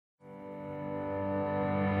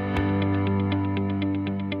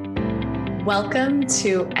Welcome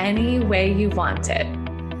to Any Way You Want It.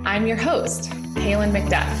 I'm your host, Kaylin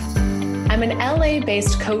McDuff. I'm an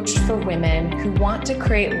LA-based coach for women who want to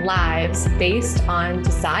create lives based on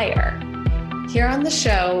desire. Here on the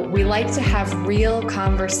show, we like to have real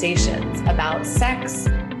conversations about sex,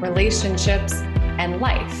 relationships, and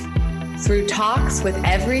life through talks with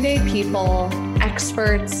everyday people,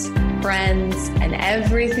 experts, friends, and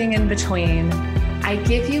everything in between. I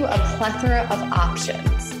give you a plethora of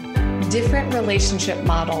options, different relationship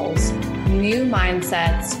models, new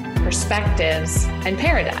mindsets, perspectives, and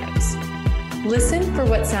paradigms. Listen for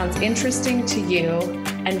what sounds interesting to you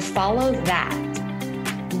and follow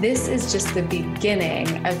that. This is just the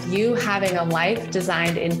beginning of you having a life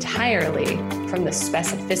designed entirely from the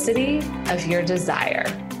specificity of your desire.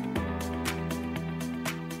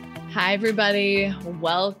 Hi, everybody.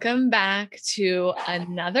 Welcome back to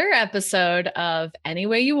another episode of Any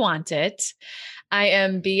Way You Want It. I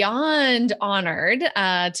am beyond honored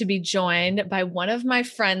to be joined by one of my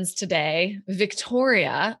friends today,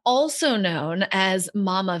 Victoria, also known as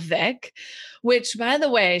Mama Vic, which, by the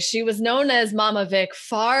way, she was known as Mama Vic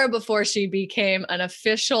far before she became an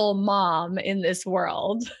official mom in this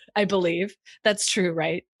world, I believe. That's true,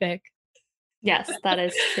 right, Vic? Yes, that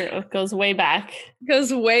is true. It goes way back.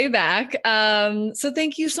 Goes way back. So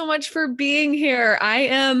thank you so much for being here.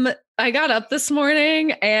 I got up this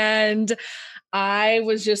morning and I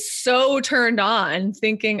was just so turned on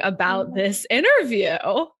thinking about this interview.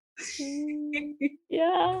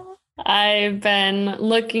 Yeah, I've been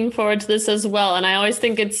looking forward to this as well. And I always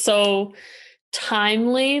think it's so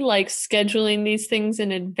timely, like scheduling these things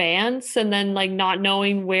in advance and then like not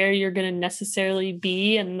knowing where you're going to necessarily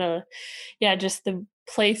be and just the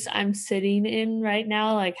place I'm sitting in right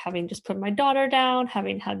now, like having just put my daughter down,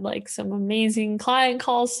 having had like some amazing client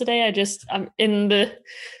calls today. I'm in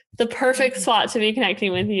the perfect spot to be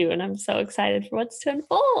connecting with you. And I'm so excited for what's to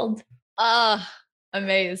unfold.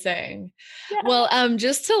 Amazing. Yeah. Well,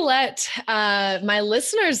 just to let my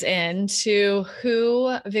listeners in to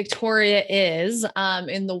who Victoria is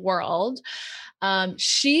in the world,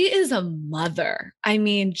 she is a mother. I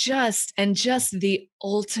mean, just the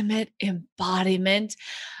ultimate embodiment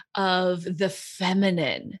of the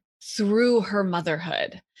feminine through her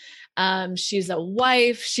motherhood. She's a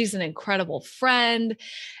wife. She's an incredible friend.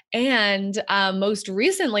 And most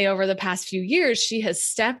recently, over the past few years, she has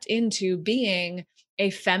stepped into being a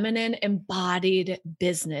feminine embodied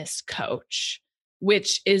business coach,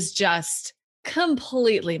 which is just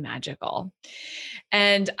completely magical.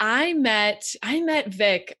 And I met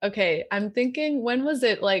Vic. Okay, I'm thinking, when was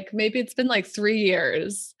it? Like, maybe it's been like 3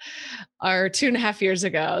 years or 2.5 years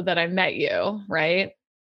ago that I met you, right?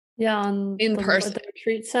 Yeah, in person, the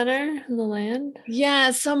retreat center in the land.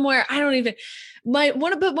 Yeah, somewhere. I don't even.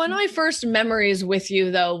 One of my first memories with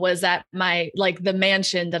you though was at the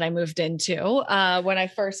mansion that I moved into when I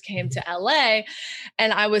first came to LA,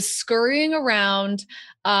 and I was scurrying around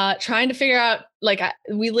trying to figure out,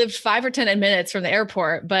 we lived 5 or 10 minutes from the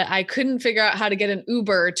airport, but I couldn't figure out how to get an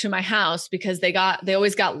Uber to my house because they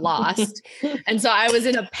always got lost. And so I was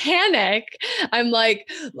in a panic. I'm like,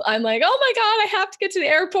 oh my God, I have to get to the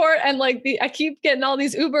airport. And I keep getting all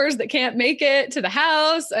these Ubers that can't make it to the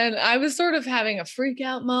house. And I was sort of having a freak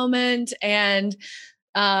out moment. And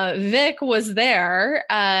Vic was there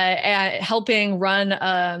helping run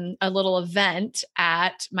a little event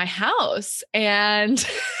at my house. And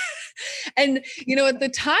and at the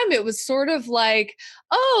time it was sort of like,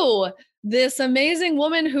 oh, this amazing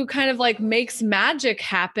woman who kind of makes magic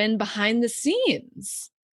happen behind the scenes.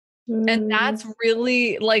 And that's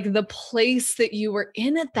really the place that you were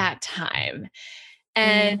in at that time.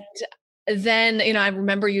 And then, I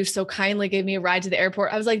remember you so kindly gave me a ride to the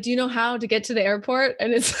airport. I was like, do you know how to get to the airport?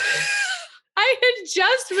 And it's, I had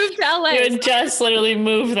just moved to LA. You had just literally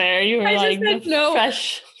moved there. You were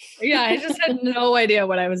fresh. Yeah, I just had no idea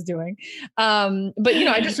what I was doing. But,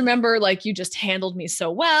 I just remember you just handled me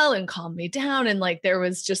so well and calmed me down. And there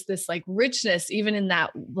was just this richness, even in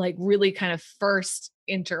that really kind of first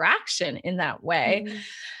interaction in that way.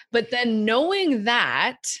 But then knowing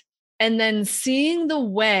that, and then seeing the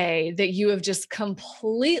way that you have just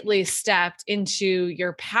completely stepped into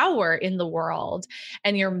your power in the world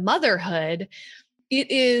and your motherhood,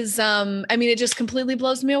 it is, it just completely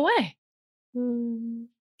blows me away.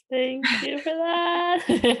 Thank you for that.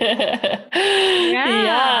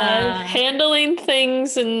 Yeah. Handling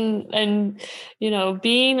things and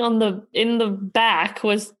being in the back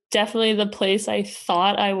was definitely the place I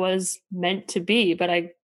thought I was meant to be, but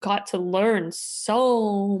I got to learn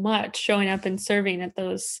so much showing up and serving at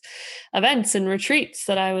those events and retreats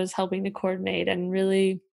that I was helping to coordinate, and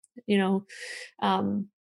really,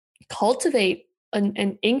 cultivate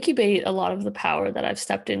and incubate a lot of the power that I've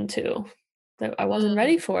stepped into that I wasn't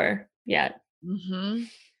ready for yet. Mm-hmm.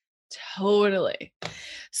 Totally.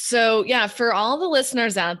 So yeah, for all the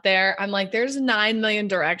listeners out there, I'm like, there's 9 million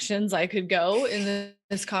directions I could go in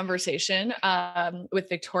this conversation with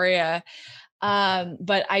Victoria.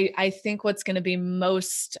 But I think what's going to be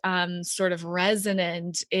most sort of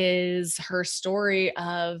resonant is her story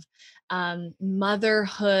of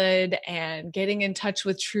motherhood and getting in touch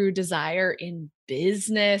with true desire in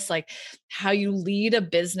business, like how you lead a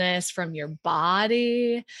business from your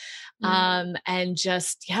body, and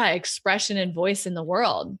just, yeah, expression and voice in the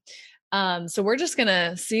world. So we're just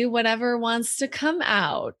gonna see whatever wants to come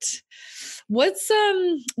out. What's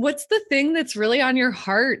the thing that's really on your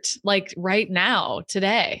heart, like right now,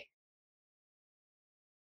 today?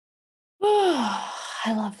 Oh,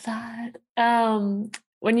 I love that.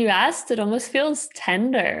 When you asked, it almost feels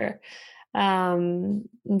tender. I'm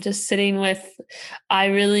just sitting with, I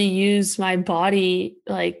really use my body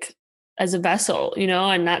like as a vessel,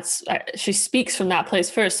 and she speaks from that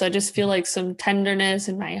place first. So I just feel like some tenderness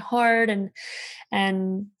in my heart and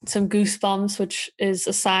some goosebumps, which is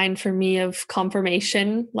a sign for me of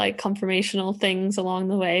confirmation, like confirmational things along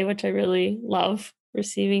the way, which I really love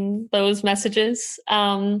receiving those messages.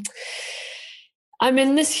 I'm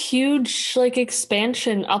in this huge like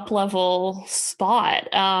expansion up level spot.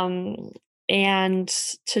 And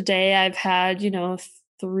today I've had,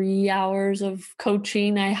 3 hours of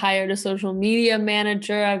coaching. I hired a social media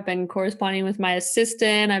manager. I've been corresponding with my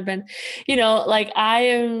assistant. I've been, like I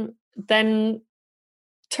am then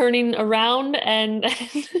turning around and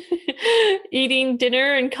eating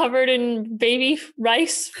dinner and covered in baby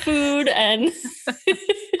rice food and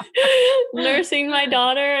nursing my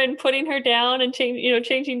daughter and putting her down and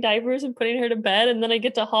changing diapers and putting her to bed. And then I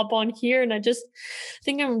get to hop on here, and I just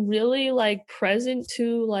think I'm really like present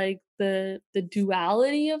to like the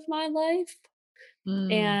duality of my life.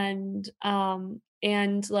 And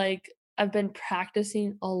like I've been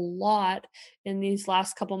practicing a lot in these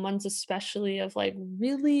last couple months, especially of like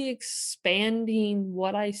really expanding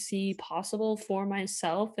what I see possible for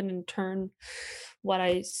myself, and in turn what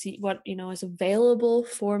I see, what is available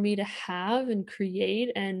for me to have and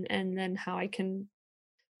create, and then how I can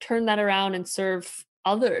turn that around and serve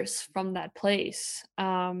others from that place.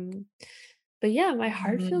 But yeah, my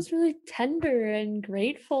heart Mhm. feels really tender and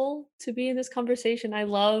grateful to be in this conversation. I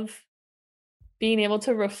love being able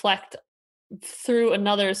to reflect through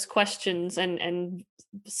another's questions and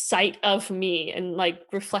sight of me, and like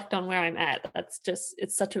reflect on where I'm at.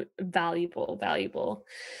 It's such a valuable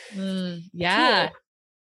Yeah. tool.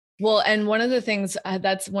 Well, and one of the things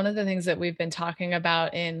that's one of the things that we've been talking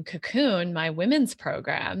about in Cocoon, my women's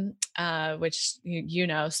program, which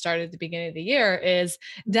started at the beginning of the year, is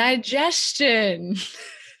digestion.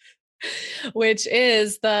 Which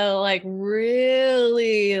is the like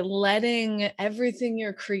really letting everything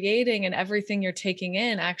you're creating and everything you're taking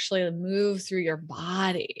in actually move through your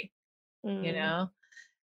body, you Mm, know?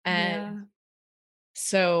 And yeah.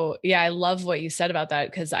 so, yeah, I love what you said about that,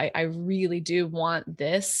 because I really do want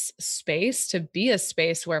this space to be a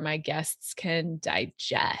space where my guests can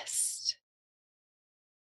digest.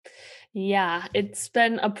 Yeah, it's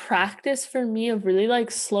been a practice for me of really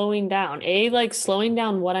like slowing down. Like slowing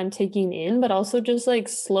down what I'm taking in, but also just like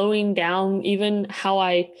slowing down even how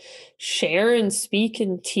I share and speak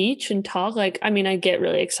and teach and talk. Like, I mean, I get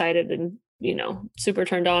really excited and, super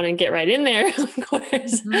turned on and get right in there, of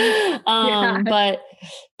course. Mhm. Yeah.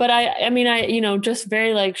 But I mean, just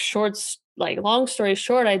very like like long story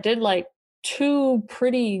short, I did like two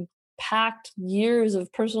pretty packed years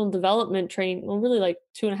of personal development training, well, really like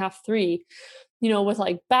 2.5, 3, with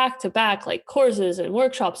like back to back like courses and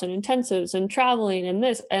workshops and intensives and traveling and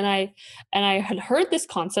this. And I had heard this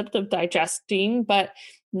concept of digesting, but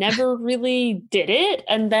never really did it.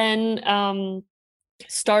 And then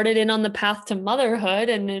started in on the path to motherhood.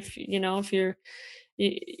 And if you've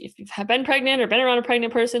been pregnant or been around a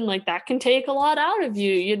pregnant person, like that can take a lot out of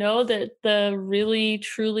you, that the really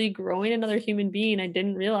truly growing another human being, I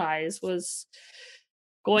didn't realize was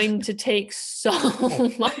going to take so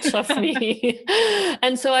much of me.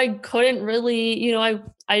 And so I couldn't really,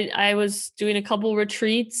 I was doing a couple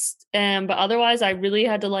retreats, but otherwise I really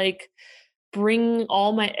had to like bring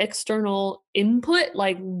all my external input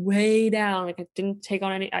like way down. Like I didn't take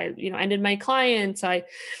on any, ended my clients. I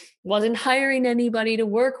wasn't hiring anybody to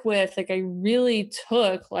work with. Like I really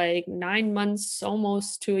took like 9 months,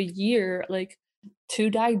 almost to a year, like to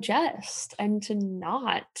digest and to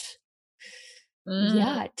not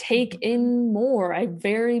yeah, take in more. I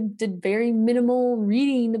did very minimal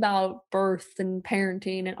reading about birth and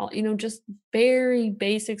parenting and all, just very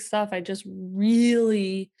basic stuff. I just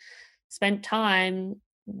really spent time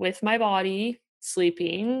with my body,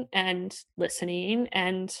 sleeping and listening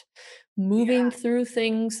and moving through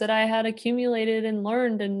things that I had accumulated and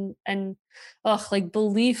learned and like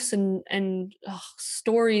beliefs and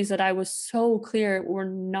stories that I was so clear were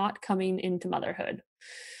not coming into motherhood.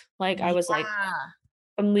 Like I was like, Yeah.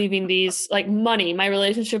 I'm leaving these, like, money, my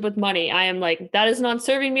relationship with money. I am like, that is not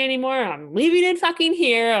serving me anymore. I'm leaving it fucking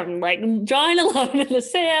here. I'm like drawing a line in the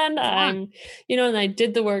sand. Yeah. And I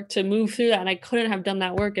did the work to move through that. And I couldn't have done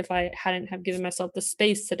that work if I hadn't have given myself the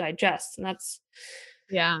space to digest. And that's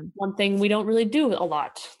Yeah. one thing we don't really do a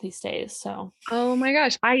lot these days. So Oh my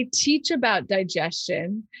gosh. I teach about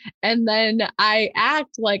digestion and then I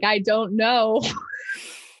act like I don't know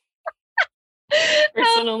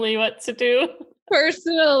personally, what to do.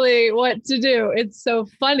 personally what to do. It's so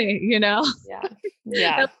funny, Yeah.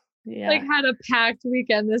 Yeah. Like had a packed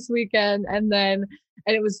weekend this weekend and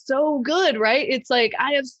it was so good, right? It's like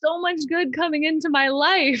I have so much good coming into my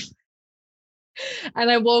life. And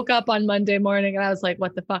I woke up on Monday morning and I was like,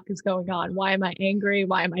 what the fuck is going on? Why am I angry?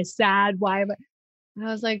 Why am I sad? And I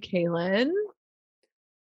was like, Kaylin,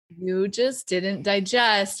 you just didn't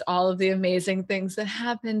digest all of the amazing things that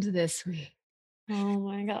happened this week. Oh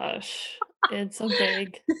my gosh. It's a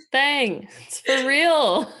big thing. It's for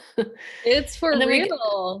real. It's for And then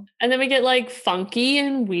real. and then we get like funky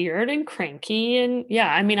and weird and cranky. And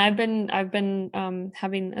yeah, I mean, I've been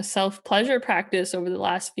having a self-pleasure practice over the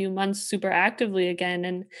last few months super actively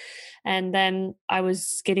again. And then I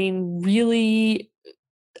was getting really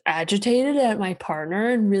agitated at my partner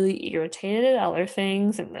and really irritated at other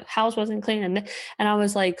things, and the house wasn't clean. And I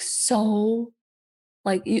was like, so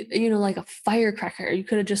like, like a firecracker. You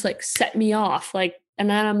could have just like set me off. Like, and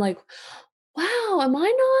then I'm like, wow, am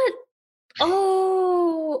I not?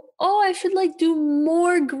 Oh, I should like do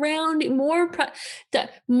more grounding, more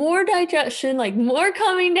digestion, like more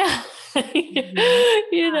coming down.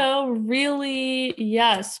 Really,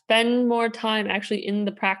 yeah, spend more time actually in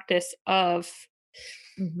the practice of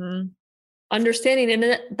understanding.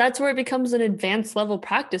 And that's where it becomes an advanced level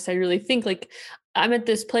practice. I really think, like, I'm at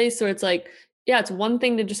this place where it's like, yeah, it's one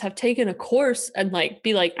thing to just have taken a course and like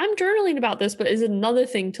be like, I'm journaling about this, but is another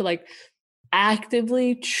thing to like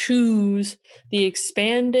actively choose the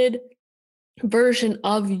expanded version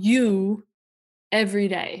of you every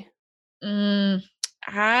day.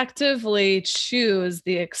 Actively choose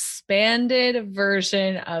the expanded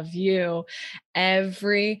version of you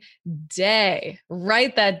every day.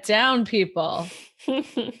 Write that down, people.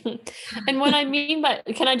 And what I mean by,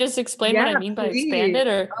 can I just explain what I mean by please. expanded,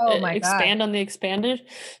 or Oh my expand God. on the expanded?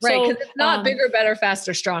 Right. So Because it's not bigger, better,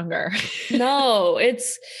 faster, stronger. no,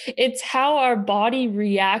 it's how our body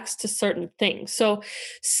reacts to certain things. So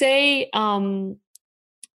say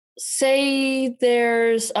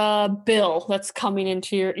there's a bill that's coming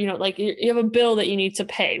into your, like you have a bill that you need to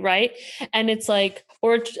pay, right? And it's like,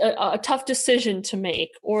 or a tough decision to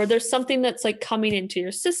make, or there's something that's like coming into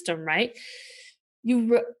your system, right?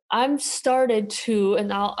 I'm started to,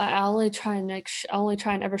 and I'll only try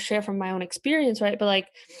and ever share from my own experience, right? But like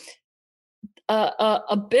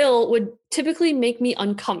a bill would typically make me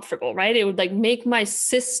uncomfortable, right? It would like make my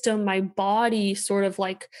system, my body sort of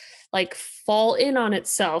like fall in on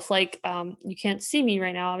itself. Like you can't see me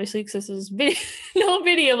right now, obviously, because this is video, no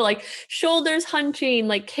video, but like shoulders hunching,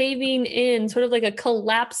 like caving in, sort of like a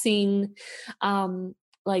collapsing,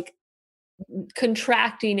 like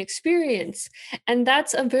contracting experience. And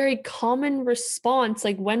that's a very common response,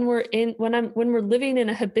 like when we're living in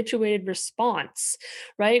a habituated response,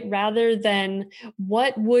 right? Rather than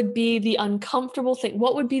what would be the uncomfortable thing,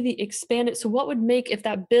 what would be the expanded, so what would make, if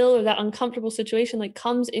that bill or that uncomfortable situation like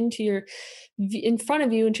comes in front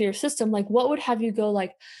of you, into your system, like what would have you go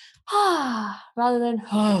like, rather than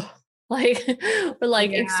like, or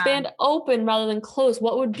like expand open rather than close?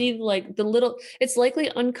 What would be like the little, it's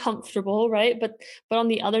likely uncomfortable, right? But on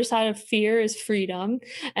the other side of fear is freedom.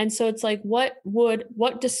 And so it's like, what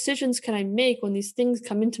decisions can I make when these things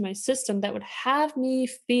come into my system that would have me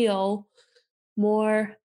feel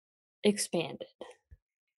more expanded?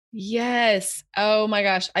 Yes. Oh my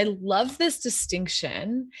gosh. I love this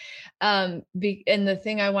distinction. And the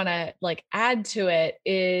thing I want to like add to it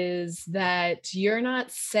is that you're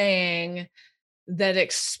not saying that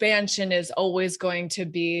expansion is always going to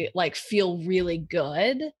be like feel really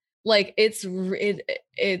good. Like it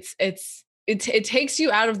takes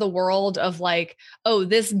you out of the world of like, oh,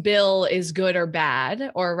 this bill is good or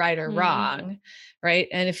bad or right or wrong, right?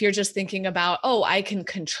 And if you're just thinking about, oh, I can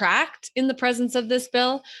contract in the presence of this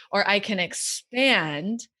bill, or I can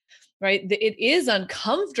expand, right? It is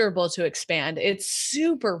uncomfortable to expand. It's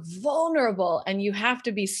super vulnerable, and you have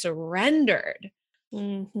to be surrendered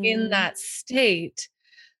in that state.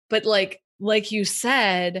 But like you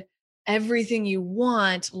said, everything you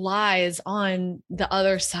want lies on the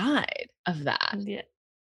other side of that. Yeah.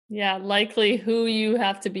 Yeah, likely who you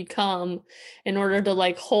have to become in order to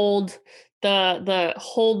like hold the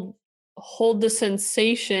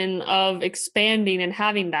sensation of expanding and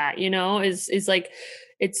having that, is like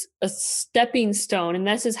it's a stepping stone. And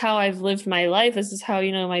this is how I've lived my life. This is how,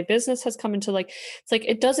 my business has come into, like, it's like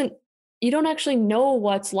you don't actually know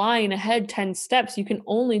what's lying ahead 10 steps. You can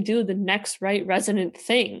only do the next right resonant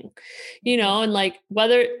thing, and like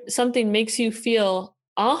whether something makes you feel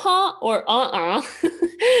or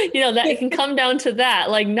that it can come down to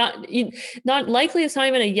that, like not likely, it's not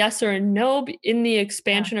even a yes or a no in the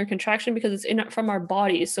expansion or contraction, because it's from our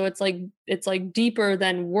bodies, so it's like deeper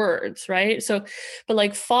than words, right? So but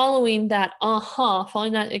like following that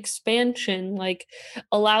expansion like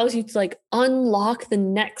allows you to like unlock the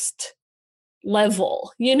next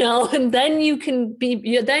level, and then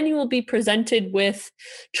then you will be presented with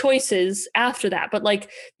choices after that. But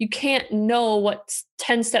like you can't know what's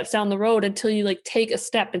 10 steps down the road until you like take a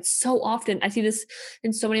step. And so often I see this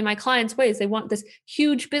in so many of my clients' ways. They want this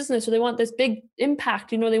huge business, or they want this big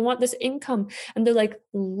impact, they want this income, and they're like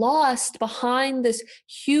lost behind this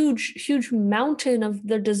huge mountain of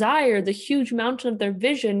their desire, the huge mountain of their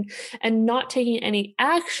vision, and not taking any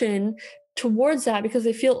action towards that because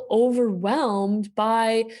they feel overwhelmed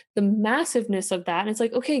by the massiveness of that. And it's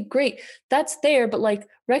like, okay, great, that's there, but like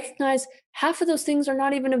recognize half of those things are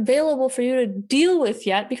not even available for you to deal with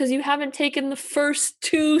yet because you haven't taken the first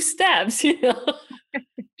 2 steps.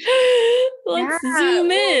 Let's zoom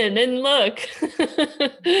in and look.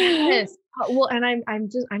 Yes. Well, and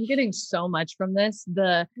I'm getting so much from this.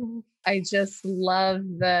 I just love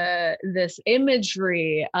this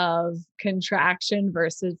imagery of contraction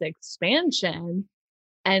versus expansion,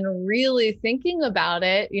 and really thinking about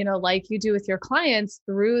it, like you do with your clients,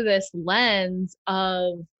 through this lens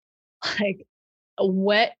of like,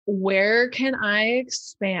 where can I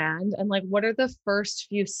expand, and like, what are the first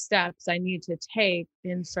few steps I need to take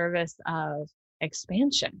in service of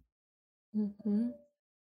expansion?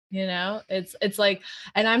 It's like,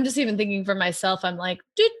 and I'm just even thinking for myself, I'm like,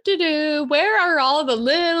 where are all the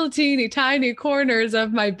little teeny tiny corners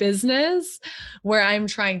of my business where I'm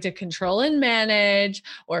trying to control and manage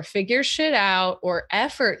or figure shit out or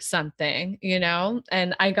effort something,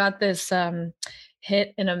 And I got this not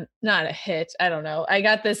a hit, I don't know. I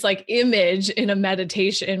got this like image in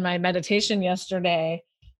my meditation yesterday.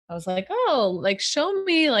 I was like, oh, like show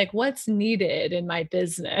me like what's needed in my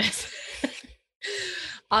business.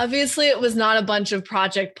 Obviously, it was not a bunch of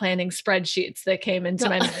project planning spreadsheets that came into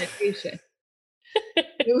my meditation.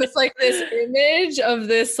 It was like this image of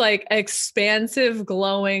this like expansive,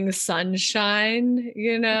 glowing sunshine,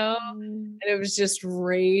 and it was just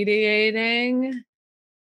radiating.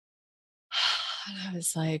 And I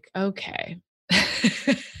was like, okay.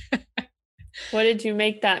 What did you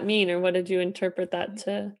make that mean, or what did you interpret that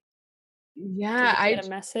to? Yeah, I get a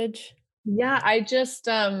message. Yeah, I just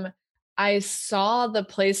I saw the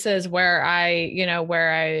places where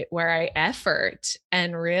I effort,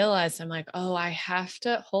 and realized I'm like, oh, I have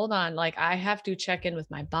to hold on. Like I have to check in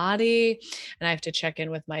with my body, and I have to check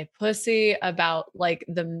in with my pussy about like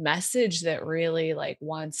the message that really like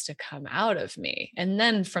wants to come out of me. And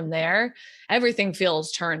then from there, everything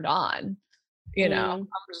feels turned on. I'm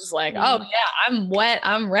just like, oh yeah, I'm wet,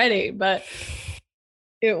 I'm ready. But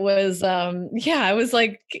it was, I was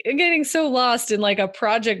like getting so lost in like a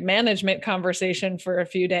project management conversation for a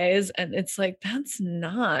few days. And it's like, that's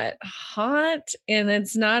not hot. And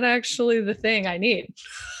it's not actually the thing I need.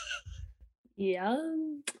 Yeah.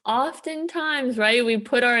 Oftentimes, right, we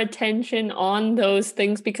put our attention on those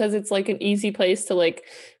things because it's like an easy place to like,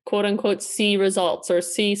 quote unquote, see results or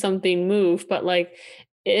see something move. But like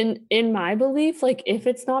in my belief, like if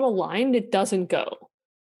it's not aligned, it doesn't go.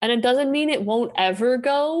 And it doesn't mean it won't ever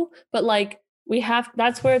go, but like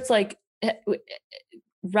that's where it's like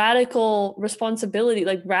radical responsibility,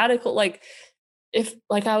 like radical, like if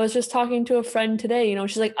like I was just talking to a friend today,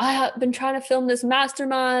 she's like, I have been trying to film this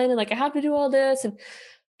mastermind and like I have to do all this. And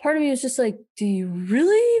part of me is just like, do you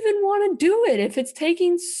really even want to do it if it's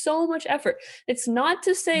taking so much effort? It's not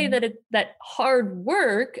to say that hard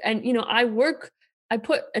work, and I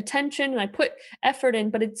put attention and I put effort in,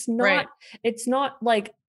 but it's not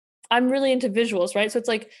like, I'm really into visuals, right? So it's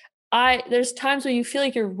like there's times where you feel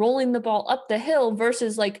like you're rolling the ball up the hill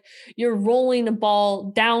versus like you're rolling the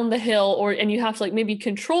ball down the hill, and you have to like maybe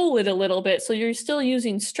control it a little bit. So you're still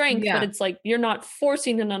using strength, but it's like you're not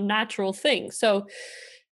forcing an unnatural thing. So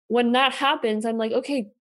when that happens, I'm like, okay,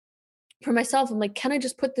 for myself, I'm like, can I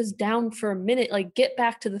just put this down for a minute? Like get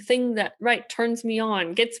back to the thing that turns me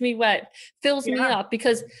on, gets me wet, fills me up.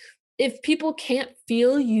 Because if people can't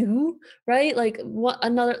feel you, right? Like what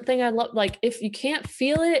another thing I love, like if you can't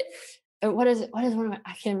feel it, or what is it? What is one of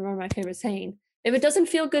I can't remember my favorite saying. If it doesn't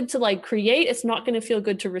feel good to like create, it's not going to feel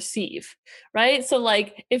good to receive, right? So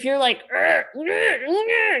like if you're like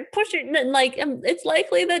pushing, then like it's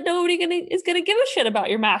likely that nobody is gonna give a shit about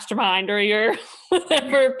your mastermind or your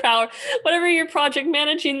whatever you're project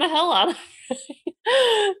managing the hell out of.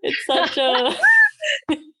 It's such a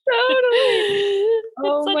totally.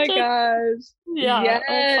 Oh my gosh. Yeah,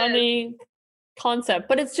 a funny concept,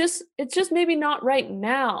 but it's just maybe not right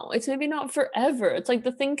now. It's maybe not forever. It's like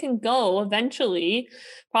the thing can go eventually,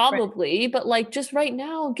 probably, but like just right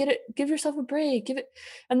now, give yourself a break,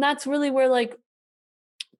 and that's really where like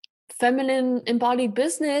feminine embodied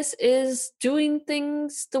business is doing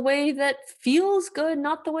things the way that feels good,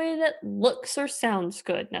 not the way that looks or sounds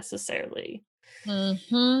good necessarily.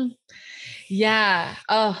 Yeah.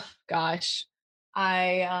 Oh gosh.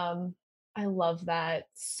 I love that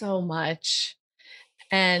so much.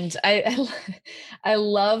 And I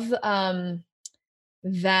love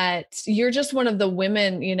that you're just one of the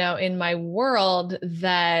women, in my world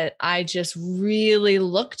that I just really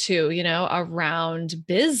look to, around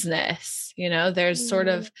business. There's sort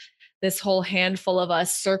of this whole handful of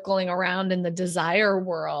us circling around in the desire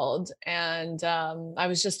world. And I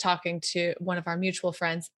was just talking to one of our mutual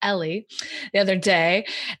friends, Ellie, the other day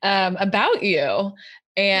about you.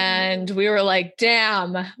 And we were like,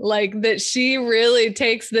 damn, like that she really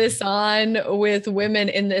takes this on with women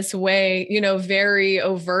in this way, very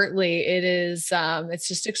overtly. It is, it's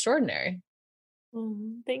just extraordinary.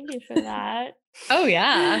 Thank you for that. Oh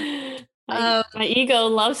yeah. My ego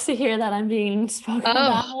loves to hear that I'm being spoken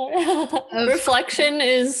about. Reflection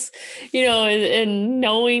is, and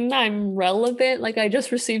knowing I'm relevant. Like I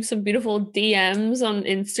just received some beautiful DMs on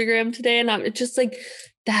Instagram today, and it's just like,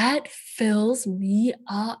 that fills me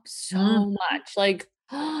up so much. Like,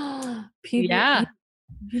 people,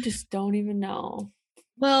 you just don't even know.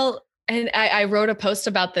 Well, and I wrote a post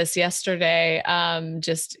about this yesterday,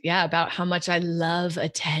 about how much I love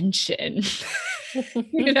attention,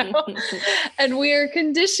 and we are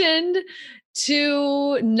conditioned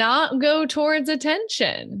to not go towards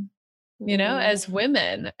attention, as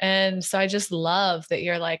women. And so I just love that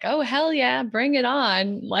you're like, oh, hell yeah, bring it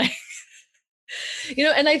on. Like,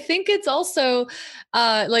 and I think it's also,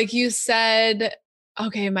 like you said,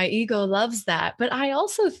 okay, my ego loves that. But I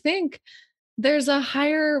also think there's a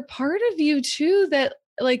higher part of you too that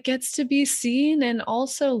like gets to be seen and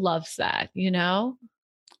also loves that,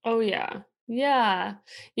 Oh yeah. Yeah.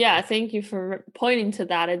 Yeah. Thank you for pointing to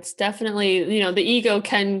that. It's definitely, the ego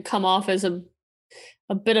can come off as a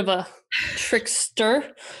bit of a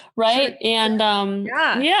trickster, right? And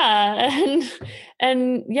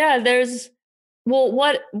and yeah, there's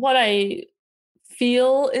what I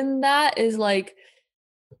feel in that is like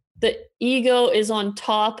the ego is on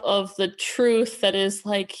top of the truth that is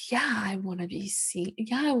like, yeah, I want to be seen.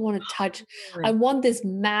 Yeah, I want to touch. I want this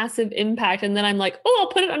massive impact. And then I'm like, oh,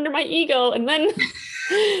 I'll put it under my ego. And then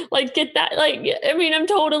like get that. Like, I mean, I'm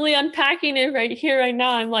totally unpacking it right here, right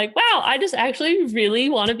now. I'm like, wow, I just actually really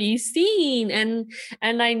want to be seen and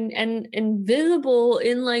invisible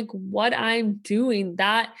in like what I'm doing.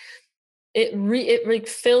 That it like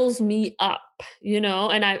fills me up,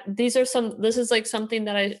 and this is like something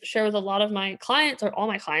that I share with a lot of my clients, or all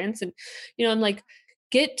my clients. And I'm like,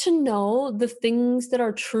 get to know the things that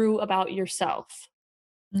are true about yourself.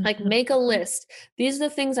 Like make a list. These are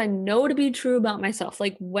the things I know to be true about myself.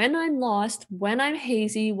 Like when I'm lost, when I'm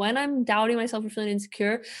hazy, when I'm doubting myself or feeling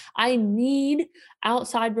insecure, I need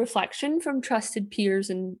outside reflection from trusted peers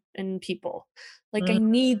and people. Like I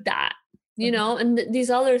need that. And these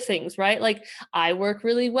other things, right? Like I work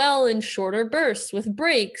really well in shorter bursts with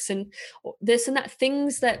breaks and this and that,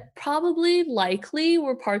 things that probably likely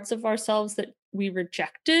were parts of ourselves that we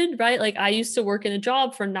rejected, right? Like I used to work in a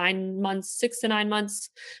job for 9 months, 6 to 9 months,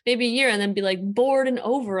 maybe a year, and then be like bored and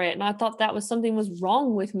over it. And I thought that was something was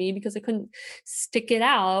wrong with me because I couldn't stick it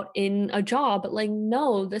out in a job. But like,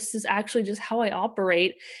 no, this is actually just how I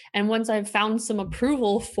operate. And once I've found some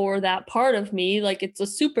approval for that part of me, like it's a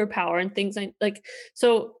superpower and things like,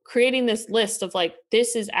 so creating this list of like,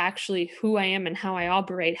 this is actually who I am and how I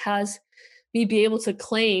operate has me be able to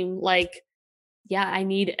claim like, yeah, I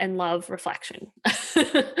need and love reflection.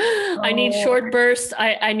 I need Oh, short bursts.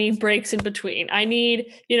 I need breaks in between. I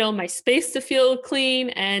need, my space to feel clean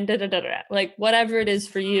and da da da da. Like whatever it is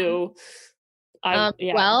for you. Yeah,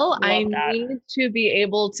 well, I love that. need to be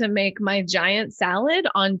able to make my giant salad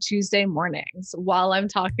on Tuesday mornings while I'm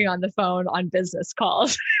talking on the phone on business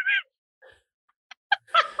calls.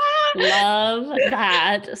 Love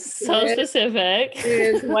that. So It specific.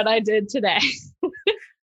 is what I did today.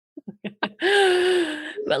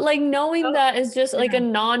 But like knowing Oh, that is just like yeah. a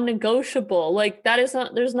non-negotiable. Like that is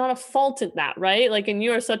not, there's not a fault in that, right? Like, and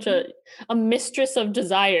you are such a mistress of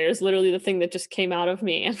desire is literally the thing that just came out of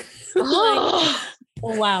me. Like,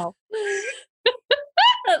 Oh, wow.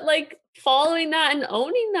 like following that and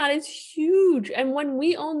owning that is huge. And when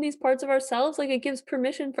we own these parts of ourselves, like it gives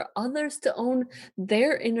permission for others to own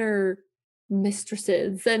their inner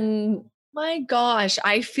mistresses. And My gosh,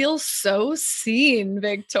 I feel so seen,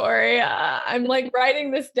 Victoria. I'm like writing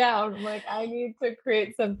this down. I'm like, I need to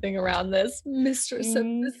create something around this mistress of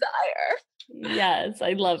mm, desire. yes,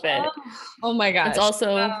 I love it. Oh my It's gosh.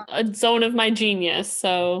 also a zone of my genius,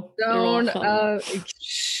 so you're Zone welcome. of,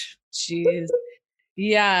 jeez.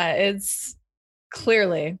 Yeah, it's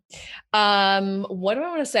clearly. What do I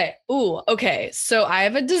want to say? Ooh, okay. So I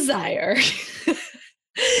have a desire.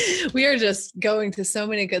 We are just going to so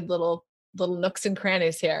many good little nooks and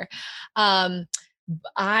crannies here. Um,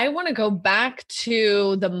 I want to go back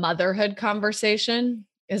to the motherhood conversation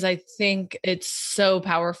because I think it's so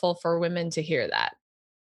powerful for women to hear that.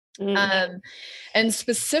 Mm, Um, and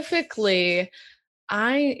specifically,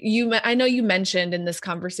 I know you mentioned in this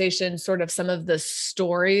conversation sort of some of the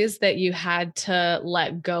stories that you had to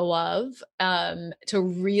let go of to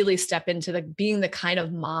really step into the being the kind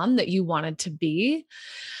of mom that you wanted to be.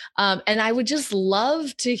 And I would just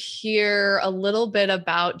love to hear a little bit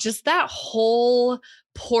about just that whole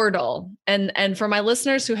portal. And for my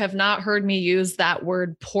listeners who have not heard me use that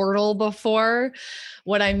word portal before,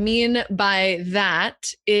 what I mean by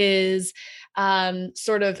that is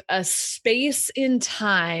sort of a space in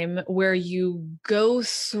time where you go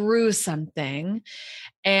through something,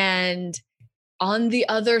 and on the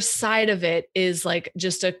other side of it is like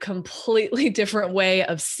just a completely different way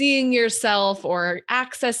of seeing yourself or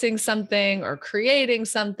accessing something or creating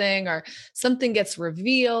something, or something gets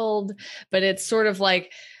revealed. But it's sort of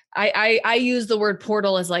like I use the word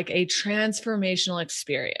portal as like a transformational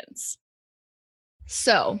experience.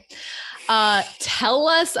 So tell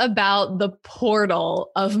us about the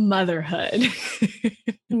portal of motherhood.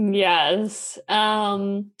 yes.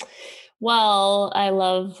 Well, I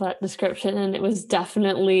love that description, and it was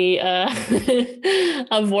definitely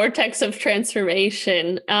a vortex of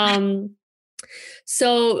transformation.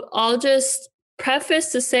 So I'll just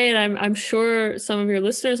preface to say, and I'm sure some of your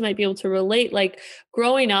listeners might be able to relate. Like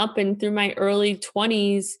growing up and through my early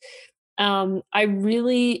 20s, I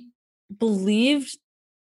really believed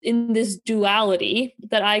in this duality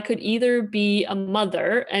that I could either be a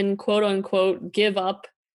mother and quote unquote give up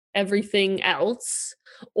everything else,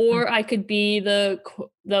 or I could be the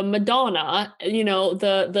Madonna,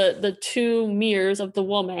 the two mirrors of the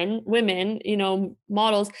women,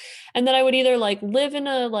 models, and that I would either like live in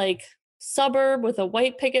a like suburb with a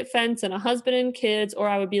white picket fence and a husband and kids, or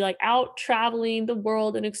I would be like out traveling the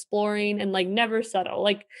world and exploring and like never settle.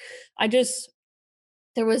 Like I just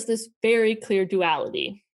there was this very clear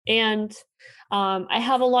duality. And I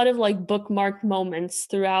have a lot of like bookmarked moments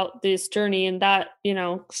throughout this journey, and that,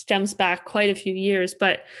 stems back quite a few years.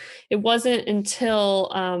 But it wasn't until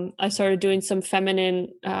I started doing some feminine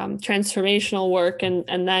transformational work and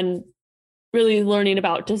then really learning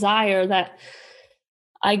about desire that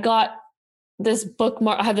I got this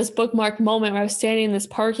bookmark. I had this bookmark moment where I was standing in this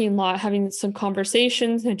parking lot having some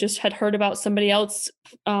conversations. I just had heard about somebody else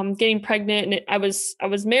getting pregnant, and I was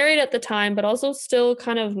married at the time, but also still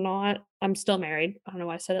kind of not. I'm still married. I don't know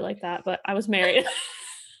why I said it like that, but I was married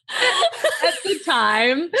At the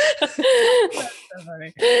time. So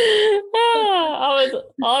funny.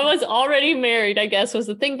 I was already married, I guess was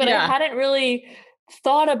the thing, but I hadn't really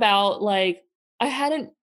thought about like I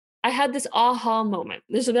had this aha moment.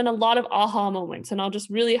 There's been a lot of aha moments, and I'll just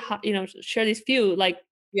really, share these few. Like,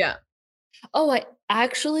 Yeah. oh, I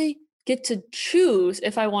actually get to choose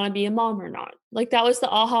if I want to be a mom or not. Like that was the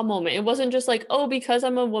aha moment. It wasn't just like, oh, because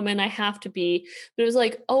I'm a woman, I have to be. But it was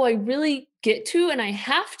like, oh, I really get to, and I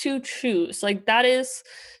have to choose. Like that is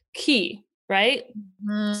key, right?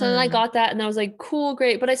 So then I Mm. got that and I was like, cool,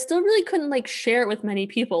 great. But I still really couldn't like share it with many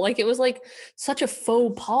people. Like it was like such a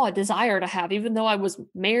faux pas desire to have, even though I was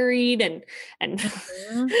married and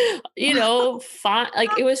Mhm. fine.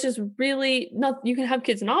 Like it was just really not, you can have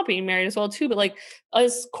kids not being married as well too, but like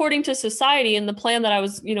as according to society and the plan that I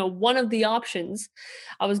was, one of the options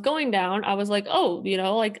I was going down, I was like, oh,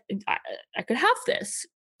 like I could have this.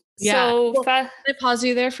 Yeah. So Well, can I pause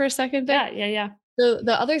you there for a second, Vic? yeah, yeah, yeah. So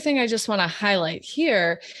the other thing I just want to highlight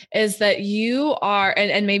here is that you are,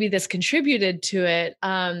 and maybe this contributed to it,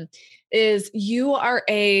 is you are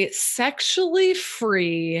a sexually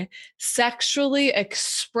free, sexually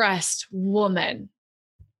expressed woman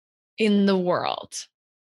in the world,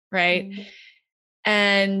 right? Mm,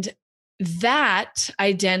 And that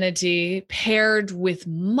identity paired with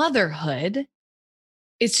motherhood,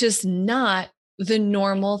 it's just not the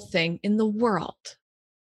normal thing in the world,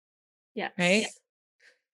 right? yes.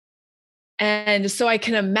 And so I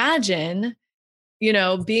can imagine,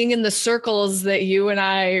 being in the circles that you and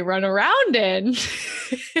I run around in.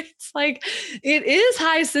 It's like, it is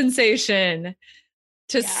high sensation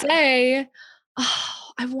to Yeah. say,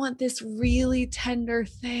 oh, I want this really tender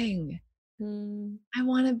thing. Mm. I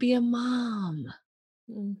want to be a mom.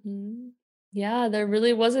 Hmm. Yeah, there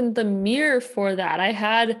really wasn't the mirror for that. I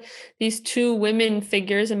had these two women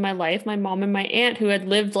figures in my life, my mom and my aunt, who had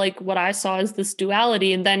lived like what I saw as this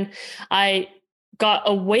duality. And then I got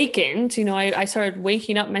awakened. I started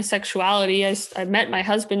waking up my sexuality. I met my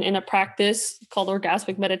husband in a practice called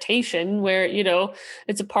orgasmic meditation, where,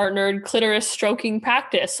 it's a partnered clitoris stroking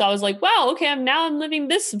practice. So I was like, wow, okay, I'm living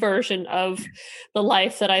this version of the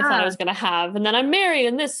life that I thought I Ah, was going to have. And then I'm married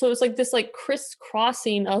and this. So it's like this like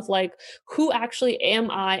crisscrossing of like, who actually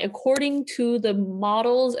am I according to the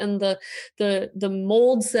models and the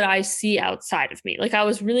molds that I see outside of me. Like I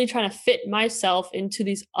was really trying to fit myself into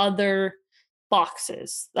these other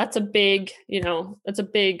boxes. That's a big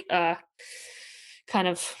kind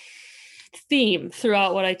of theme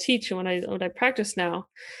throughout what I teach and what I practice now.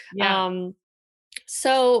 yeah.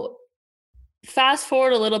 So fast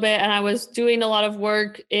forward a little bit, and I was doing a lot of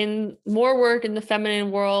more work in the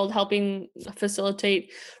feminine world, helping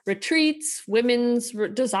facilitate retreats,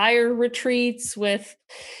 desire retreats with,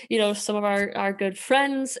 some of our good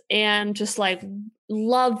friends, and just like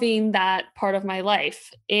loving that part of my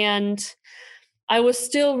life. And I was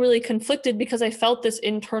still really conflicted because I felt this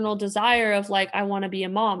internal desire of like, I want to be a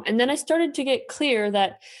mom. And then I started to get clear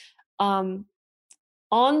that, um,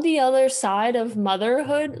 on the other side of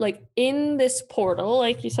motherhood, like in this portal,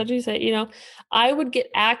 like you said, I would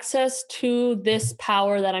get access to this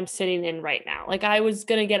power that I'm sitting in right now. Like I was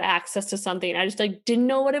going to get access to something. I just like didn't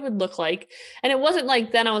know what it would look like. And it wasn't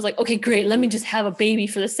like then I was like, okay, great, let me just have a baby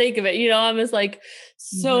for the sake of it. I was like Mhm.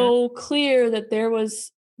 so clear that there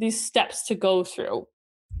was these steps to go through,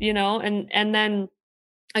 and then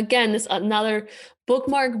again, this another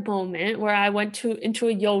bookmark moment where I went into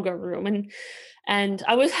a yoga room, and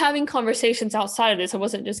I was having conversations outside of this. I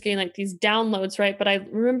wasn't just getting like these downloads, right? But I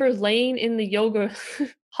remember laying in the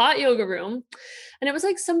hot yoga room, and it was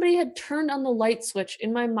like somebody had turned on the light switch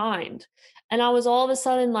in my mind. And I was all of a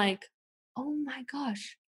sudden like, oh my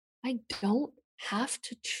gosh, I don't have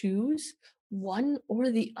to choose one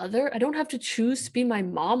or the other. I don't have to choose to be my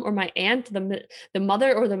mom or my aunt, the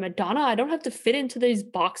mother or the Madonna. I don't have to fit into these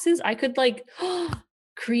boxes. I could like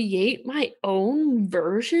create my own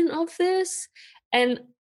version of this. And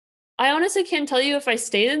I honestly can't tell you if I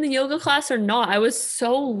stayed in the yoga class or not. I was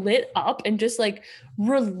so lit up and just like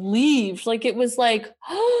relieved. Like it was like,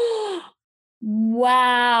 oh,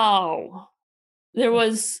 wow, there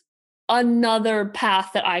was another path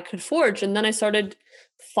that I could forge. And then I started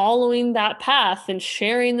following that path and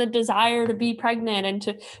sharing the desire to be pregnant and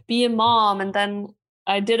to be a mom. And then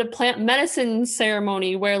I did a plant medicine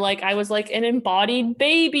ceremony where like I was like an embodied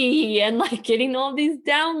baby and like getting all these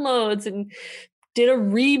downloads, and did a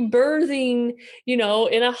rebirthing, in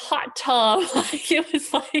a hot tub. Like it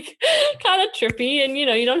was like kind of trippy. And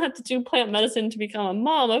you don't have to do plant medicine to become a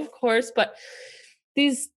mom, of course, but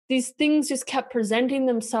these things just kept presenting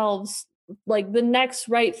themselves like the next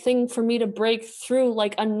right thing for me to break through,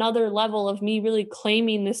 like another level of me really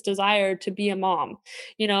claiming this desire to be a mom,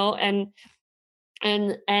 and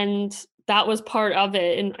that was part of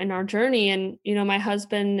it in our journey. And my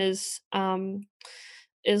husband is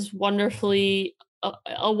wonderfully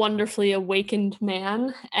a wonderfully awakened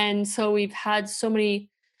man, and so we've had so many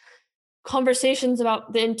conversations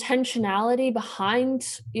about the intentionality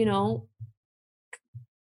behind,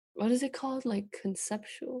 what is it called, like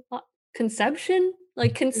conceptual conception,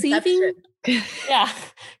 like conceiving. Conception. Yeah,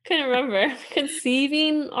 couldn't remember.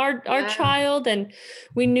 Conceiving our child, and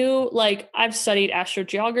we knew, like, I've studied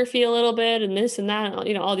astrogeography a little bit and this and that,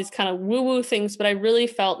 you know, all these kind of woo-woo things, but I really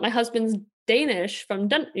felt my husband's Danish from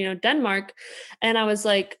Denmark, and I was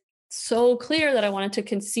like so clear that I wanted to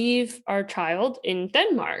conceive our child in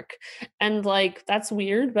Denmark. And like that's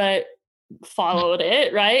weird, but followed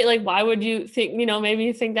it, right? Like, why would you think, you know, maybe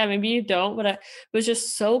you think that, maybe you don't, but it was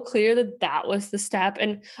just so clear that that was the step.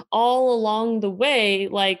 And all along the way,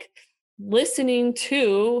 like listening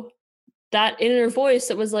to that inner voice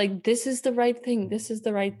that was like, this is the right thing, this is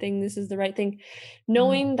the right thing, this is the right thing,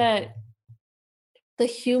 knowing that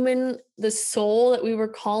the soul that we were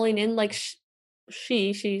calling in, like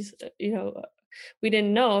she's, you know, we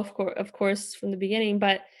didn't know, of course, from the beginning,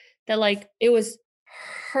 but that like it was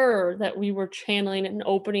her that we were channeling and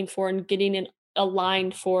opening for and getting it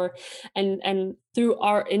aligned for, and through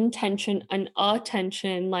our intention and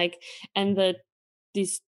attention, like, and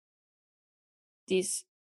these these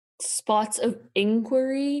spots of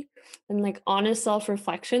inquiry and like honest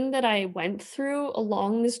self-reflection that I went through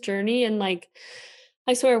along this journey. And like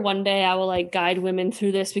I swear one day I will like guide women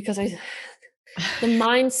through this, because the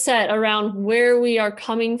mindset around where we are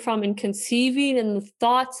coming from and conceiving, and the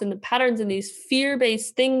thoughts and the patterns and these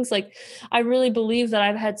fear-based things, like I really believe that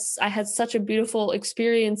I had such a beautiful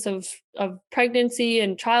experience of pregnancy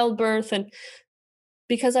and childbirth, and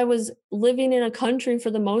because I was living in a country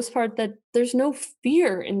for the most part that there's no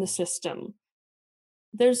fear in the system.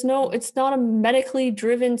 It's not a medically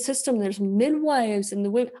driven system. There's midwives and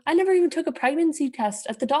the women. I never even took a pregnancy test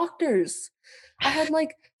at the doctor's. I had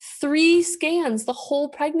like 3 scans the whole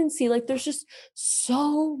pregnancy. Like there's just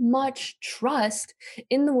so much trust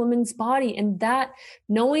in the woman's body, and that,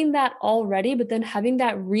 knowing that already, but then having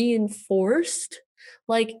that reinforced,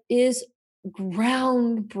 like, is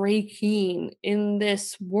groundbreaking in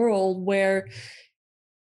this world where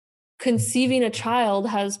conceiving a child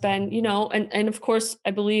has been, you know, and of course I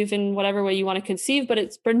believe in whatever way you want to conceive, but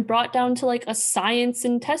it's been brought down to like a science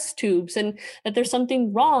and test tubes, and that there's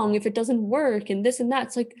something wrong if it doesn't work and this and that.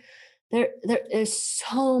 It's like there is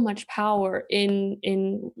so much power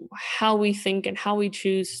in how we think and how we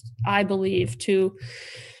choose, I believe, to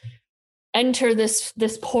enter this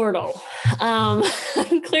portal. I'm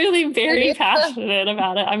clearly very passionate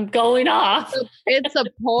about it. I'm going off. It's a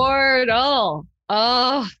portal.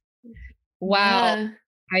 Oh, wow. Yeah.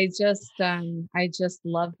 I just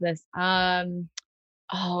love this.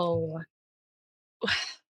 Oh,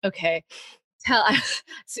 okay.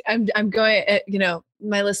 I'm going, you know,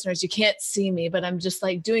 my listeners, you can't see me, but I'm just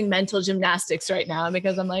like doing mental gymnastics right now,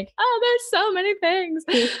 because I'm like, oh, there's so many things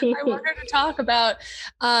I wanted to talk about.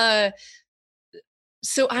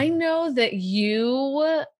 So I know that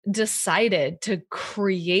you decided to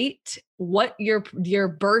create what your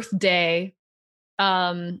birthday,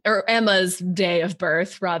 or Emma's day of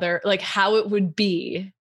birth, rather, like how it would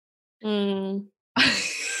be. Will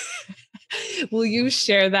you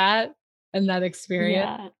share that and that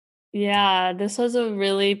experience? Yeah, this was a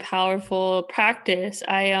really powerful practice.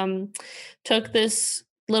 I took this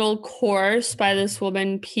little course by this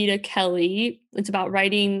woman, Peta Kelly. It's about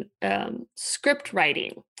writing, script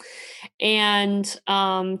writing. And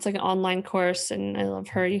it's like an online course, and I love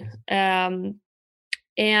her.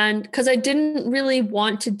 And because I didn't really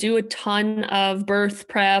want to do a ton of birth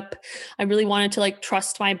prep, I really wanted to like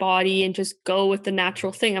trust my body and just go with the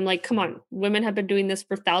natural thing. I'm like, come on, women have been doing this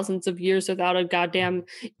for thousands of years without a goddamn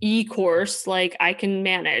e-course. Like I can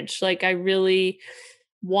manage. Like I really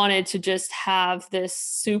wanted to just have this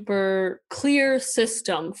super clear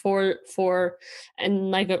system for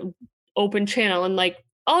and like an open channel. And like,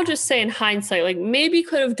 I'll just say in hindsight, like maybe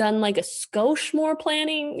could have done like a skosh more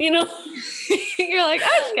planning, you know. You're like,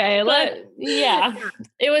 okay, yeah,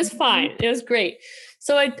 it was fine. It was great.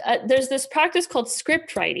 So there's this practice called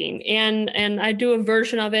script writing, and I do a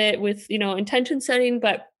version of it with, you know, intention setting,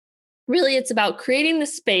 but really it's about creating the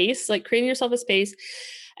space, like creating yourself a space,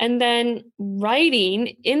 and then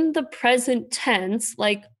writing in the present tense,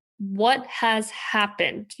 like what has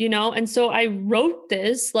happened, you know. And so I wrote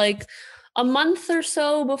this like a month or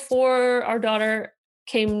so before our daughter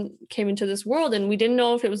came into this world, and we didn't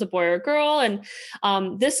know if it was a boy or a girl. And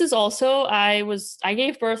this is also, I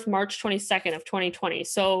gave birth March 22nd of 2020.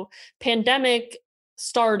 So pandemic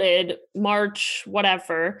started March,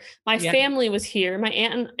 whatever. My family was here. My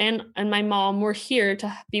aunt and my mom were here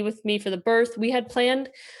to be with me for the birth. We had planned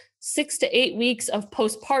 6 to 8 weeks of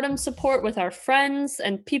postpartum support with our friends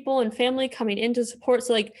and people and family coming in to support.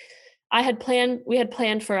 So like, we had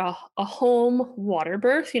planned for a home water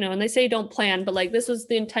birth, you know, and they say don't plan, but like this was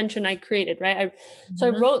the intention I created, right? So I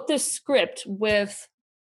wrote this script with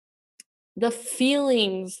the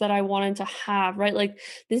feelings that I wanted to have, right? Like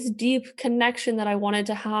this deep connection that I wanted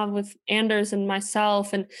to have with Anders and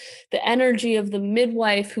myself, and the energy of the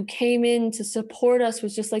midwife who came in to support us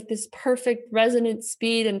was just like this perfect resonant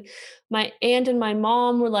speed. And my aunt and my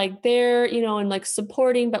mom were like there, you know, and like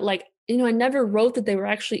supporting, but like, you know, I never wrote that they were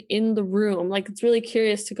actually in the room. Like it's really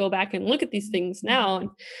curious to go back and look at these things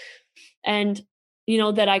now. And you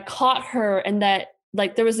know, that I caught her, and that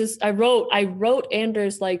like there was this, I wrote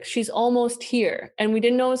Anders like she's almost here, and we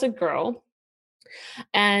didn't know it was a girl.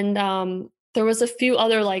 And there was a few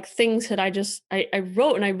other like things that I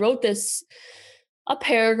wrote, and I wrote this a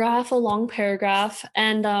long paragraph,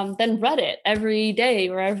 and then read it every day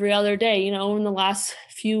or every other day, you know, in the last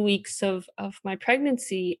few weeks of my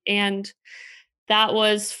pregnancy. And that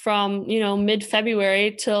was from, you know,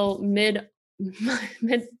 mid-February till mid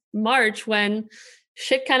March, when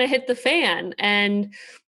shit kind of hit the fan. And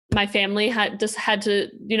my family had to,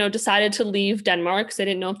 you know, decided to leave Denmark because they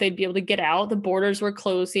didn't know if they'd be able to get out. The borders were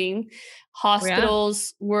closing.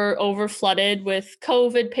 Hospitals were over flooded with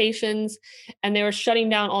COVID patients, and they were shutting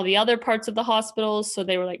down all the other parts of the hospitals. So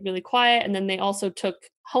they were like really quiet. And then they also took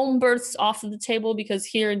home births off of the table, because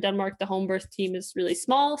here in Denmark, the home birth team is really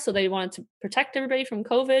small. So they wanted to protect everybody from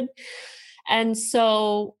COVID. And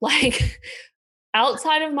so like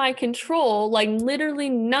outside of my control, like literally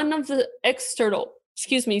none of the external,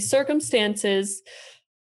 circumstances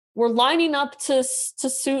were lining up to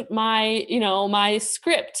suit my, you know, my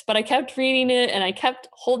script. But I kept reading it, and I kept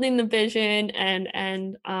holding the vision,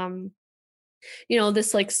 and you know,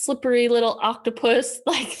 this like slippery little octopus,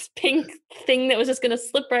 like pink thing that was just going to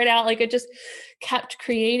slip right out. Like it just kept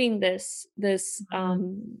creating this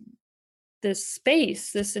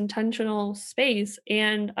space, this intentional space.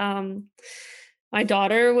 And my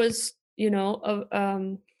daughter was, you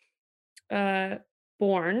know,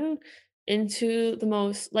 born into the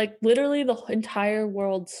most, like literally the entire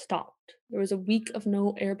world stopped. There was a week of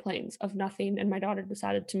no airplanes, of nothing, and my daughter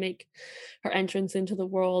decided to make her entrance into the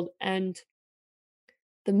world. And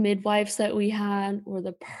the midwives that we had were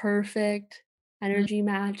the perfect energy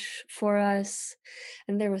match for us,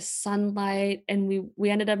 and there was sunlight, and we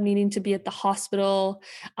ended up needing to be at the hospital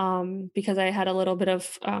because I had a little bit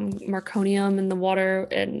of meconium in the water,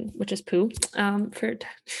 and which is poo for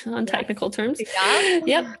on technical terms.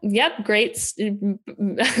 Yep, great.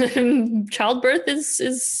 Childbirth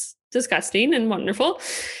is disgusting and wonderful,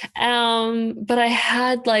 but I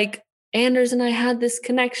had like Anders and I had this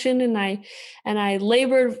connection, and I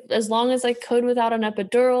labored as long as I could without an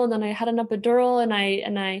epidural. And then I had an epidural, and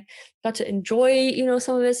I got to enjoy, you know,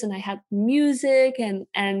 some of this, and I had music,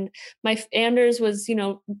 and my Anders was, you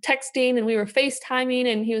know, texting, and we were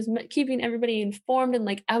FaceTiming, and he was keeping everybody informed. And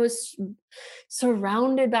like, I was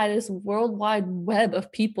surrounded by this worldwide web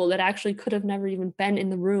of people that actually could have never even been in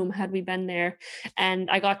the room had we been there. And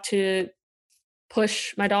I got to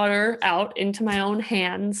push my daughter out into my own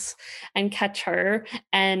hands and catch her.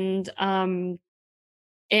 And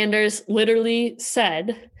Anders literally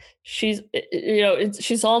said, she's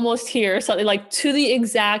almost here, something like to the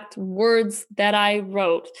exact words that I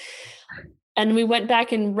wrote. And we went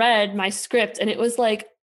back and read my script, and it was like,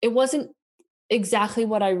 it wasn't exactly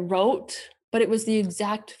what I wrote, but it was the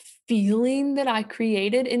exact feeling that I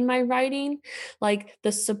created in my writing, like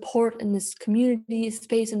the support and this community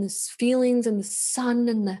space and this feelings and the sun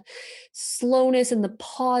and the slowness and the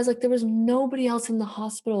pause. Like there was nobody else in the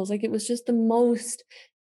hospitals. Like it was just the most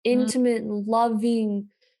intimate, loving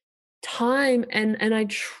time. And I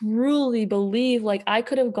truly believe like I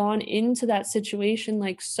could have gone into that situation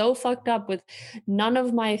like so fucked up with none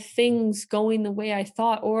of my things going the way I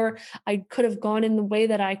thought, or I could have gone in the way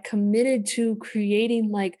that I committed to creating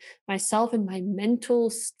like myself and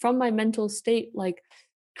from my mental state, like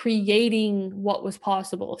creating what was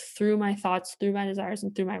possible through my thoughts, through my desires,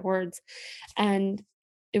 and through my words. And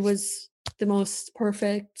it was the most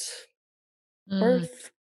perfect birth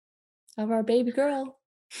of our baby girl.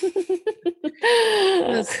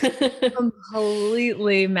 It's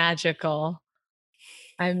completely magical.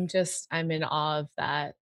 I'm in awe of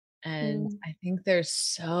that. And I think there's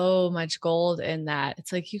so much gold in that.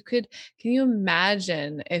 It's like can you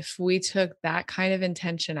imagine if we took that kind of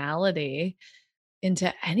intentionality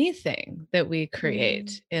into anything that we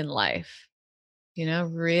create in life? You know,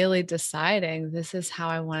 really deciding this is how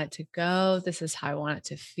I want it to go, this is how I want it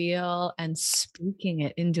to feel, and speaking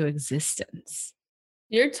it into existence.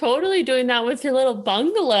 You're totally doing that with your little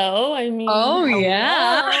bungalow. I mean, oh, hello.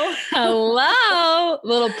 Yeah. Hello.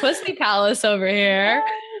 Little pussy palace over here.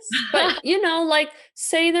 But, like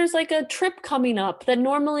say there's like a trip coming up that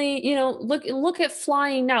normally, look at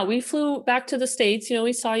flying now. We flew back to the States,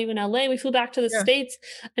 we saw you in LA. We flew back to the Yeah. States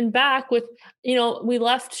and back with, we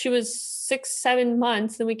left, she was 6-7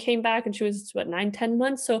 months, then we came back and she was what, 9-10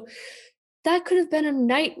 months. So that could have been a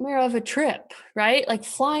nightmare of a trip, right? Like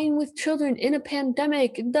flying with children in a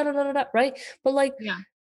pandemic, da da da da, da, right? But like, Yeah.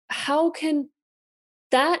 how can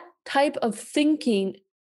that type of thinking,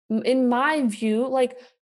 in my view, like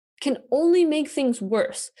can only make things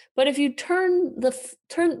worse. But if you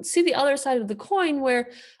see the other side of the coin, where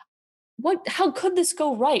how could this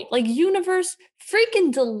go right? Like, universe,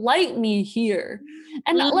 freaking delight me here.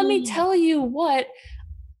 And let me Mm. tell you what,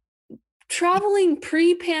 traveling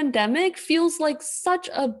pre-pandemic feels like such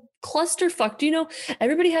a clusterfuck. Do you know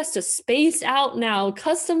everybody has to space out now?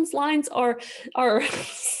 Customs lines are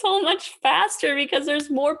so much faster because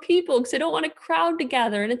there's more people because they don't want to crowd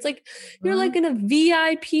together. And it's like you're like in a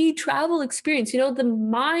VIP travel experience. The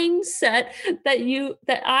mindset that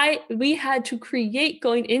we had to create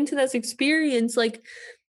going into this experience, like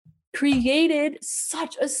created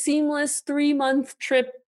such a seamless 3-month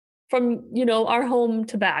trip from our home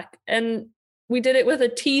to back. And we did it with a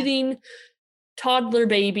teething toddler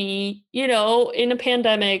baby, in a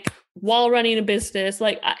pandemic while running a business.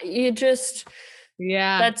 Like it's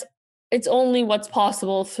only what's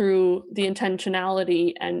possible through the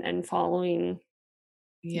intentionality and following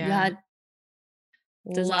that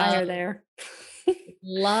desire there.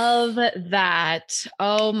 Love that.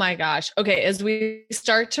 Oh my gosh. Okay, as we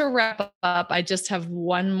start to wrap up, I just have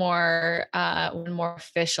one more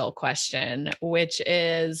official question, which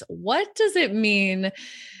is, what does it mean?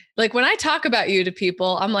 Like when I talk about you to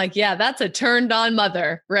people, I'm like, yeah, that's a turned on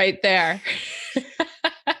mother right there.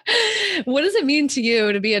 What does it mean to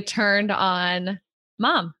you to be a turned on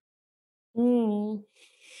mom?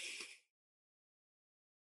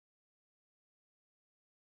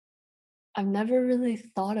 I've never really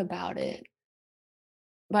thought about it,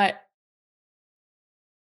 but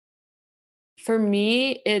for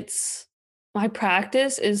me, my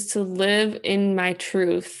practice is to live in my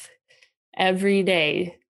truth every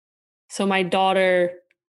day. So my daughter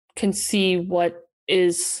can see what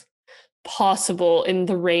is possible in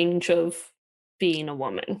the range of being a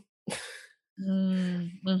woman.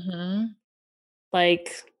 Mm-hmm.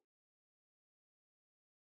 Like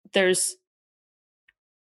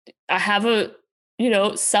I have a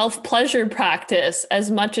self-pleasure practice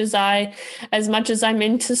as much as I'm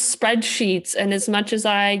into spreadsheets and as much as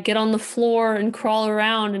I get on the floor and crawl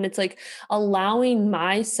around, and it's like allowing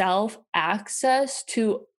myself access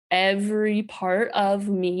to every part of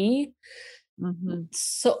me. Mm-hmm.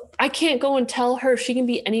 So I can't go and tell her she can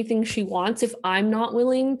be anything she wants if I'm not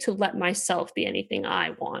willing to let myself be anything I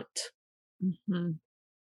want. Mm-hmm.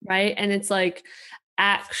 Right. And it's like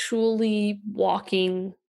actually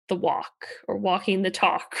walking the walk or walking the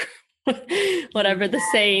talk, whatever the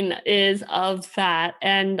saying is of that.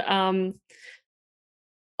 And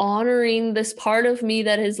honoring this part of me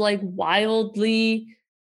that is like wildly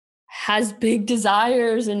has big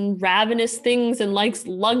desires and ravenous things and likes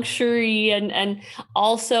luxury and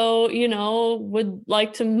also, would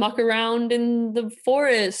like to muck around in the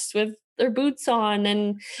forest with their boots on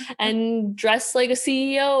and dress like a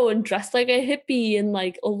CEO and dress like a hippie and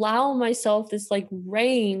like allow myself this like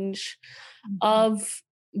range of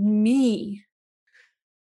me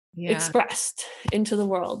expressed into the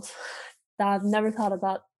world. That I've never thought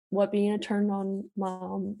about what being a turned on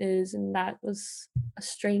mom is, and that was a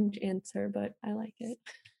strange answer, but I like it.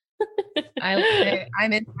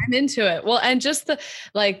 I'm into it. Well, and just the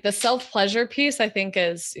self-pleasure piece, I think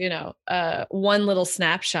is, one little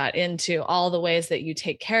snapshot into all the ways that you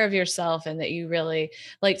take care of yourself and that you really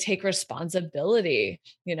like take responsibility,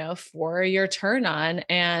 for your turn on.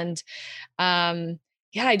 And,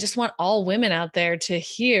 I just want all women out there to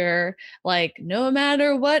hear, like, no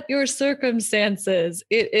matter what your circumstances,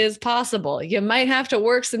 it is possible. You might have to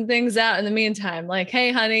work some things out in the meantime. Like,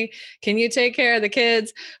 hey, honey, can you take care of the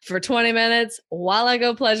kids for 20 minutes while I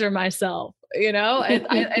go pleasure myself? And I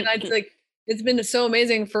like, it's been so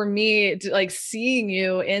amazing for me to like seeing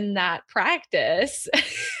you in that practice.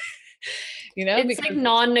 It's like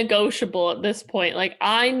non-negotiable at this point. Like,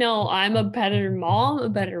 I know I'm a better mom, a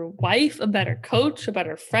better wife, a better coach, a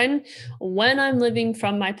better friend when I'm living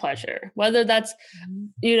from my pleasure, whether that's,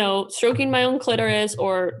 stroking my own clitoris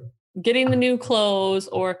or getting the new clothes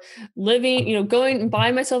or living, going and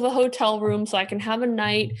buy myself a hotel room so I can have a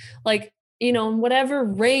night, like, whatever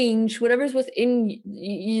range, whatever's within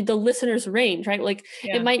the listener's range, right? Like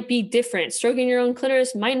it might be different. Stroking your own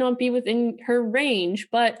clitoris might not be within her range,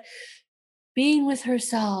 but being with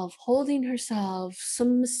herself, holding herself,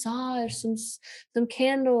 some massage, some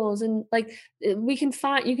candles, and like you can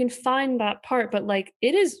find that part, but like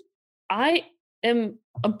I am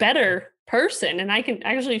a better person, and I can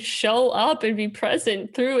actually show up and be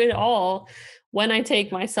present through it all when I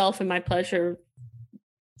take myself and my pleasure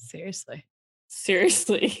seriously.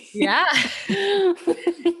 Yeah.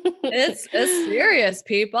 It's serious,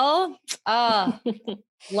 people.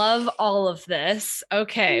 Love all of this.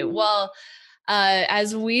 Okay. Well,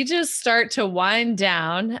 as we just start to wind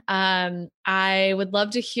down, I would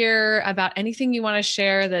love to hear about anything you want to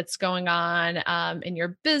share that's going on in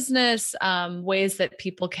your business, ways that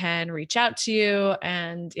people can reach out to you,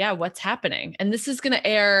 and what's happening. And this is going to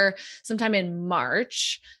air sometime in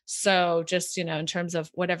March. So just, in terms of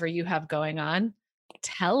whatever you have going on,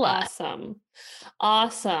 tell us.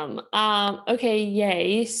 Awesome. Okay.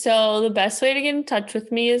 Yay. So the best way to get in touch with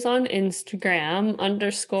me is on Instagram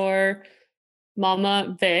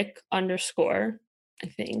 _MamaVic_, I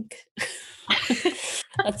think.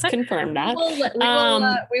 Let's confirm that.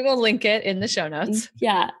 We will link it in the show notes.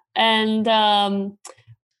 Yeah. And, I'm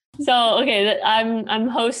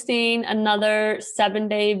hosting another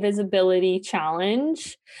 7-day visibility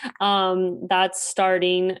challenge. That's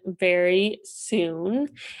starting very soon,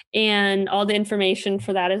 and all the information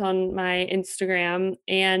for that is on my Instagram.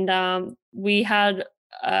 And we had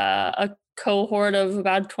a cohort of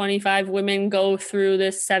about 25 women go through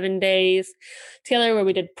this 7 days together, where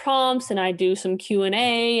we did prompts and I do some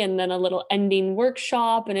Q&A and then a little ending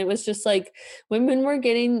workshop. And it was just like women were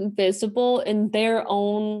getting visible in their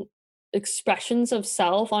own expressions of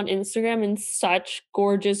self on Instagram in such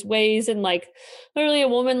gorgeous ways. And like literally a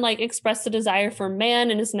woman like expressed a desire for a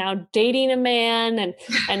man and is now dating a man,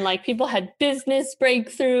 and like people had business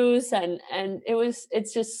breakthroughs, and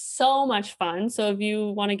it's just so much fun. So if you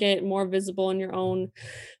want to get more visible in your own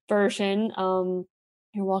version,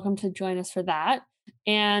 you're welcome to join us for that.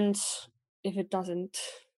 And if it doesn't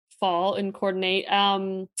fall and coordinate,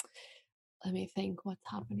 let me think what's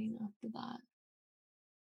happening after that.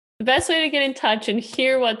 The best way to get in touch and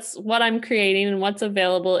hear what I'm creating and what's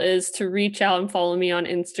available is to reach out and follow me on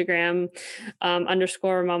Instagram,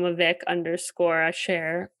 _MamaVic_. I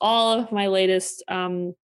share all of my latest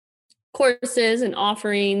courses and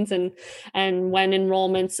offerings, and when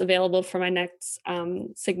enrollment's available for my next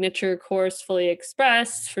signature course, Fully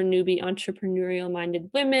Expressed, for newbie entrepreneurial minded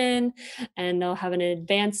women. And I'll have an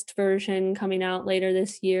advanced version coming out later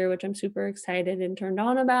this year, which I'm super excited and turned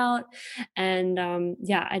on about. And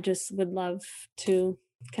I just would love to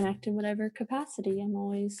connect in whatever capacity. I'm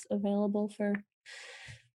always available for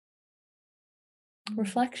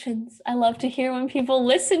reflections. I love to hear when people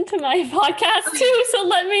listen to my podcast too, so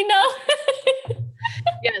let me know.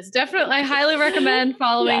 Yes, definitely. I highly recommend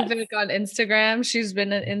following Vic on Instagram. She's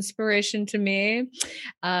been an inspiration to me.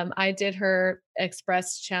 I did her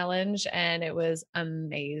Express challenge and it was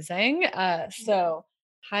amazing. So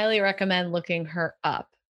highly recommend looking her up.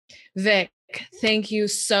 Vic, thank you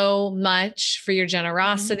so much for your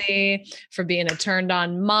generosity, for being a turned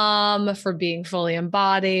on mom, for being fully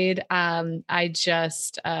embodied. I'm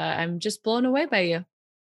just blown away by you.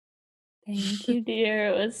 Thank you, dear.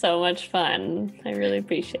 It was so much fun. I really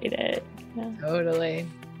appreciate it. Yeah. Totally.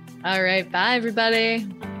 All right. Bye, everybody.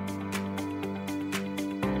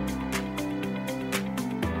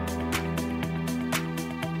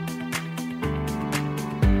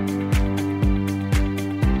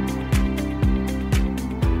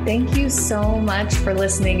 Thank you so much for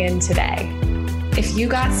listening in today. If you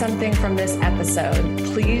got something from this episode,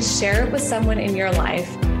 please share it with someone in your life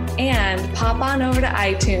and pop on over to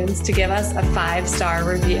iTunes to give us a 5-star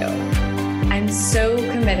review. I'm so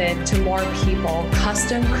committed to more people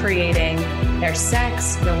custom creating their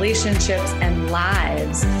sex, relationships, and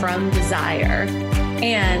lives from desire.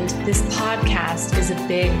 And this podcast is a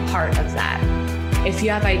big part of that. If you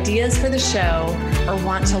have ideas for the show or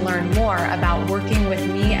want to learn more about working with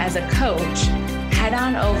me as a coach, head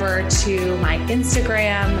on over to my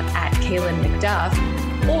Instagram at Kaylin McDuff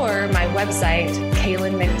or my website,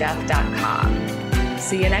 KaylinMcDuff.com.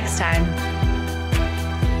 See you next time.